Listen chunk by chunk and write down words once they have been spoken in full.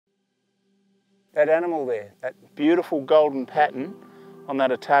That animal there, that beautiful golden pattern on that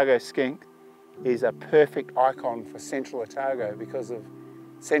Otago skink is a perfect icon for Central Otago because of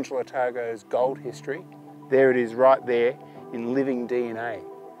Central Otago's gold history. There it is right there in living DNA.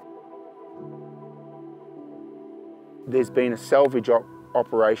 There's been a salvage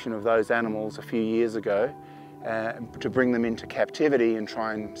operation of those animals a few years ago to bring them into captivity and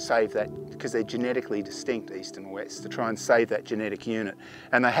try and save that, because they're genetically distinct, east and west, to try and save that genetic unit.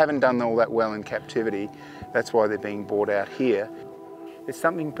 And they haven't done all that well in captivity. That's why they're being brought out here. There's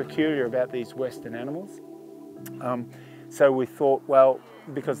something peculiar about these western animals. So we thought, well,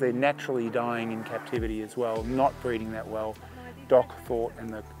 because they're naturally dying in captivity as well, not breeding that well, Doc thought, and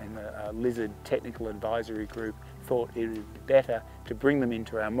the Lizard Technical Advisory Group thought it would be better to bring them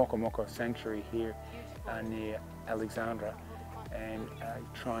into our Mokomoko Sanctuary here near Alexandra and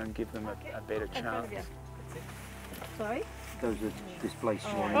try and give them a better chance. Sorry? Those are displaced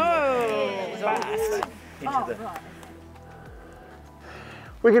swine.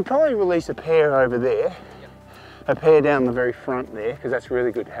 We could probably release a pair over there, a pair down the very front there, because that's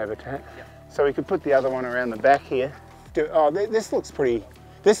really good habitat. So we could put the other one around the back here. This looks pretty,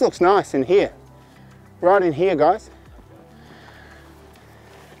 this looks nice in here. Right in here, guys.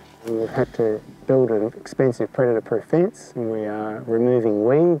 We've had to build an expensive predator-proof fence, and we are removing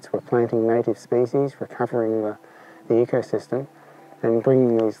weeds, we're planting native species, recovering the ecosystem, and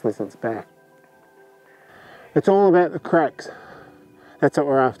bringing these lizards back. It's all about the cracks. That's what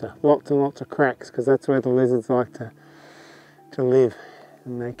we're after. Lots and lots of cracks, because that's where the lizards like to live.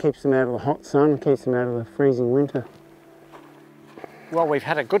 And that keeps them out of the hot sun, keeps them out of the freezing winter. Well, we've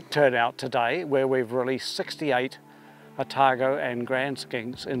had a good turnout today where we've released 68 Otago and grand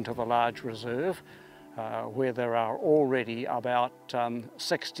skinks into the large reserve, where there are already about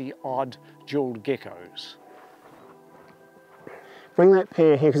 60 odd jewelled geckos. Bring that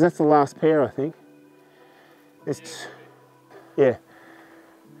pair here, because that's the last pair, I think. Yeah.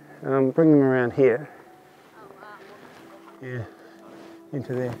 Bring them around here. Yeah,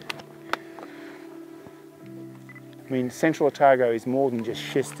 into there. I mean, Central Otago is more than just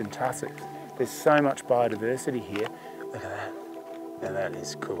schist and tussocks. There's so much biodiversity here. Look at that. Now that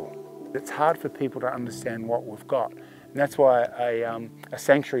is cool. It's hard for people to understand what we've got. And that's why a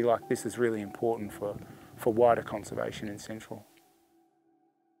sanctuary like this is really important for wider conservation in Central.